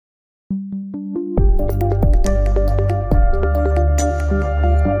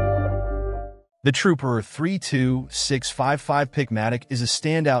The Truper 32655 pick Mattock is a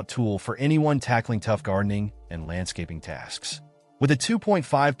standout tool for anyone tackling tough gardening and landscaping tasks. With a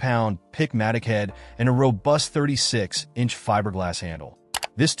 2.5-pound pick Mattock head and a robust 36-inch fiberglass handle,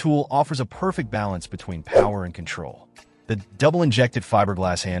 this tool offers a perfect balance between power and control. The double-injected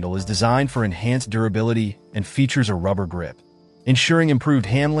fiberglass handle is designed for enhanced durability and features a rubber grip, ensuring improved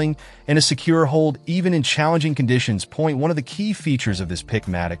handling and a secure hold even in challenging conditions. One of the key features of this pick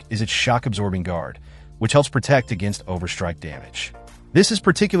Mattock is its shock-absorbing guard, which helps protect against overstrike damage. This is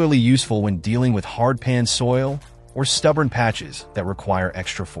particularly useful when dealing with hard-pan soil or stubborn patches that require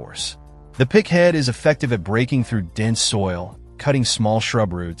extra force. The pick head is effective at breaking through dense soil, cutting small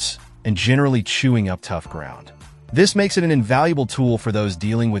shrub roots, and generally chewing up tough ground. This makes it an invaluable tool for those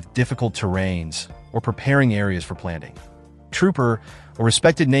dealing with difficult terrains or preparing areas for planting. Truper, a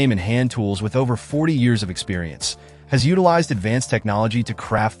respected name in hand tools with over 40 years of experience, has utilized advanced technology to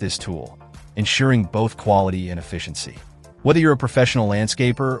craft this tool, ensuring both quality and efficiency. Whether you're a professional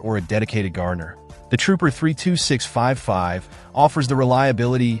landscaper or a dedicated gardener, the Truper 32655 offers the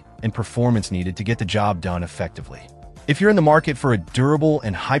reliability and performance needed to get the job done effectively. If you're in the market for a durable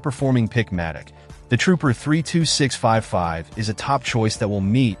and high-performing pick Mattock, the Truper 32655 is a top choice that will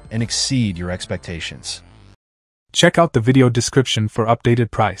meet and exceed your expectations. Check out the video description for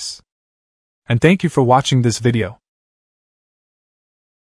updated price. And thank you for watching this video.